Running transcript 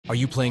Are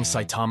you playing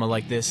Saitama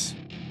like this?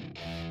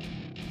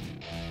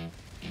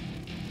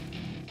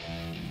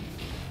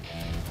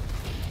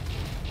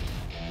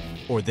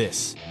 Or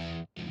this?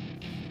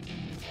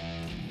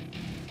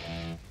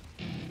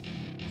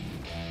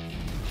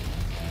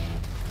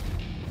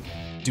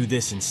 Do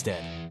this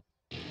instead.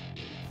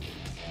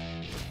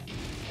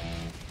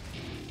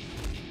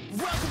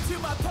 Welcome to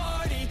my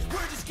party,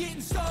 we're just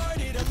getting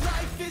started. A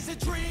life is a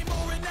dream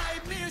or a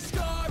nightmare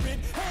scarring.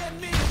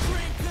 Hand me a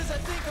drink cause I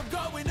think I'm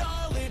going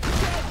all in.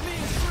 Get me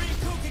a shrink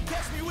who can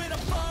catch me when I'm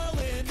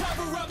falling.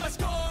 Cover up my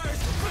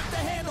scars, flip the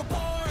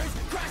handlebars.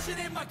 Crashing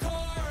in my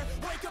car,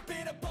 wake up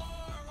in a bar.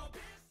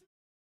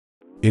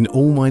 In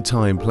all my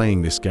time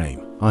playing this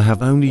game, I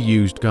have only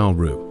used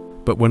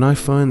Garu, but when I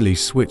finally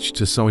switched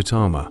to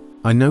Saitama,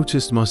 I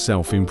noticed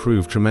myself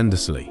improve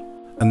tremendously,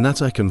 and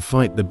that I can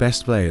fight the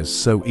best players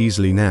so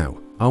easily now.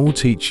 I will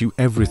teach you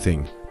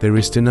everything there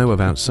is to know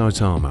about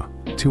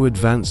Saitama, to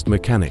advanced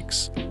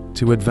mechanics,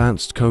 to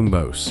advanced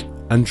combos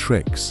and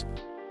tricks.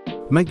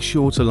 Make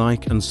sure to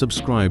like and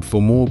subscribe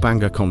for more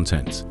banger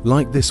content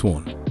like this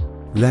one.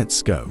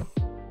 Let's go.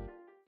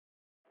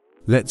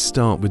 Let's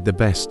start with the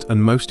best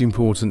and most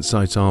important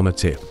Saitama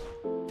tip.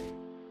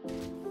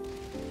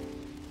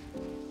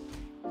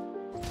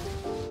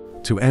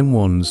 To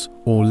M1s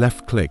or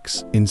left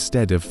clicks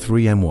instead of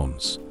 3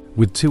 M1s.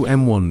 With 2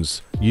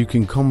 M1s, you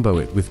can combo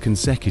it with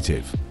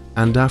consecutive,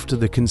 and after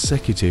the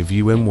consecutive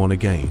you M1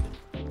 again.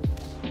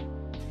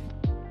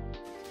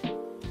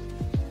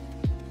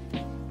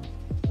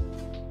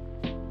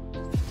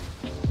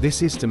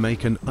 This is to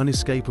make an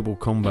unescapable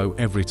combo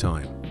every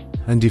time,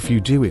 and if you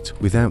do it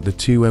without the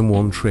 2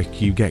 M1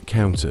 trick you get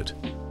countered.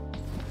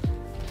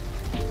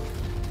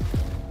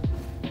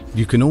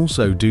 You can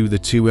also do the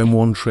 2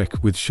 M1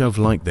 trick with shove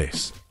like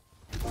this.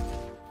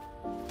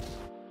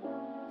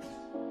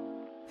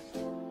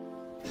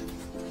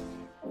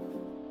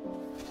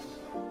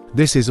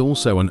 This is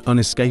also an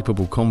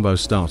unescapable combo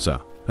starter,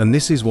 and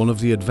this is one of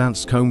the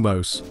advanced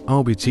combos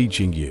I'll be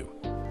teaching you.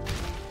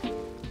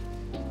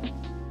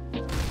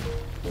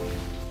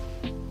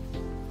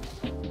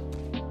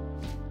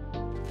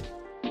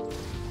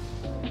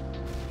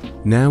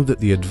 Now that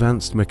the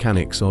advanced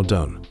mechanics are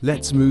done,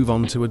 let's move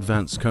on to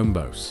advanced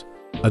combos.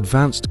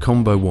 Advanced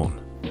Combo 1.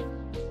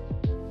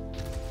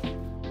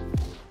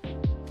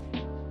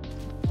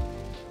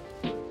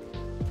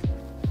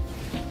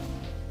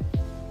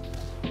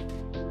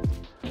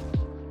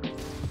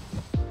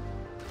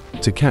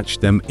 To catch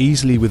them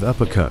easily with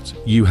Uppercut,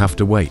 you have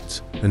to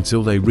wait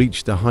until they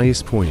reach the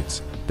highest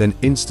point, then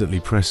instantly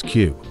press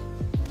Q.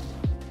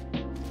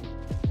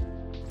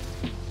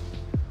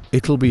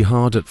 It'll be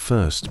hard at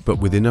first, but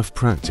with enough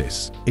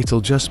practice,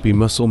 it'll just be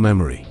muscle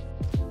memory.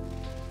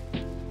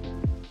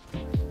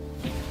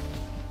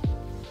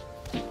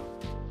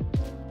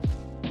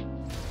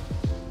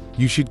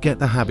 You should get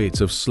the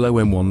habit of slow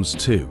M1s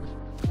too.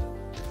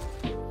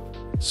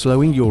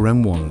 Slowing your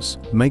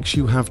M1s makes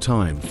you have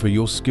time for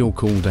your skill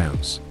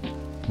cooldowns.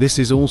 This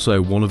is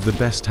also one of the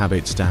best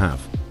habits to have,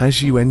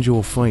 as you end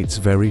your fights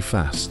very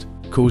fast,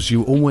 cause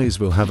you always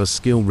will have a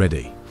skill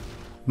ready.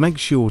 Make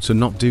sure to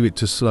not do it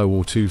too slow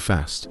or too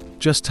fast,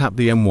 just tap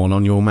the M1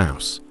 on your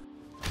mouse.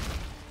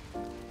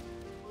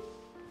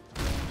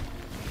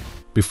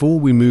 Before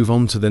we move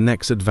on to the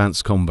next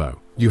advanced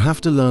combo, you have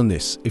to learn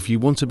this if you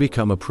want to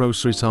become a pro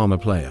Saitama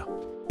player.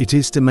 It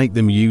is to make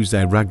them use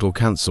their ragdoll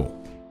cancel.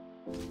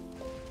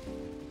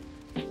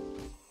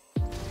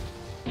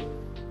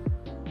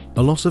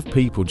 A lot of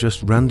people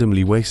just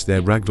randomly waste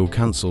their ragdoll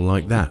cancel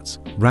like that.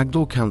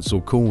 Ragdoll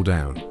cancel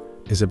cooldown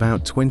is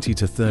about 20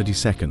 to 30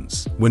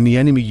 seconds. When the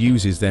enemy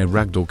uses their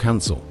ragdoll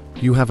cancel,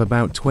 you have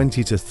about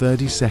 20 to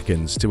 30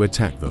 seconds to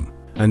attack them.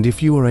 And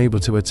if you are able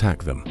to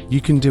attack them,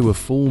 you can do a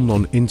full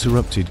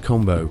non-interrupted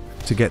combo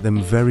to get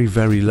them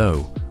very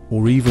low,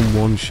 or even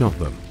one-shot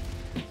them.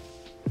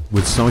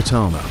 With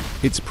Saitama,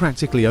 it's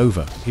practically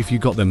over if you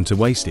got them to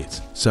waste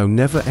it, so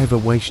never ever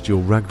waste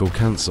your ragdoll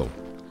cancel.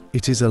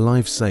 It is a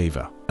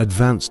lifesaver.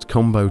 Advanced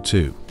Combo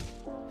 2.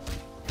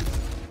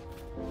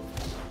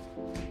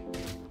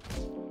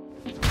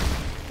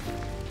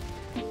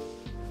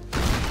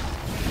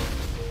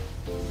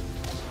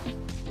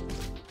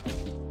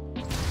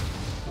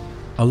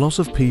 A lot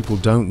of people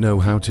don't know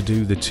how to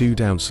do the 2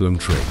 Downslam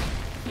trick.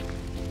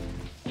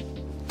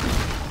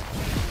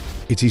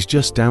 It is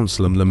just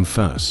Downslam them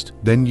first,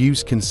 then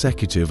use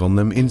consecutive on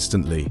them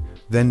instantly,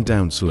 then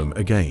Downslam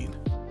again.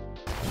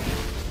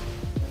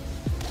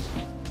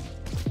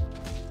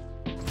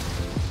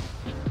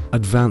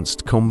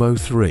 Advanced Combo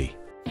 3.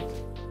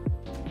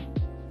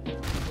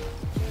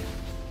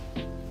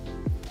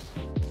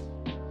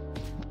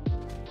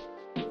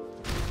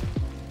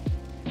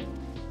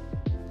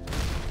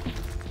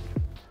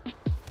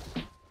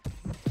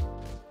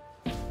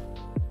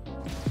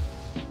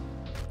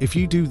 If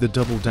you do the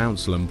double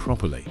Downslam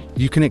properly,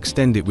 you can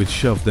extend it with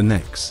shove the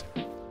next.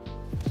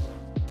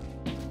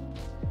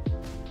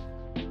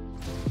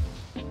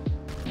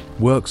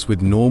 Works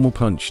with normal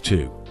punch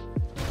too.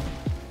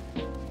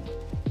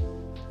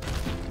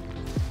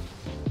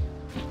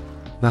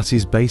 That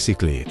is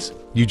basically it.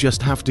 You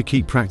just have to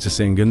keep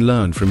practicing and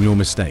learn from your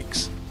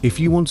mistakes. If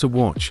you want to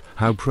watch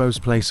how pros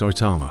play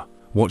Saitama,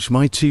 watch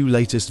my 2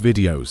 latest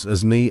videos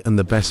as me and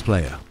the best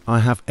player I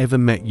have ever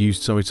met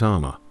used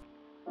Saitama.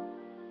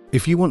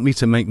 If you want me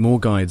to make more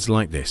guides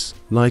like this,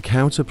 like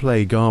how to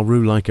play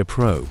Garou like a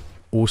pro,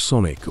 or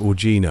Sonic or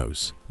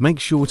Genos, make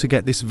sure to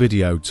get this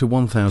video to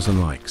 1000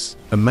 likes,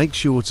 and make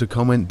sure to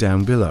comment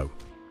down below.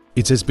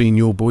 It has been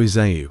your boy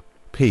Zayu.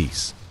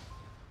 Peace.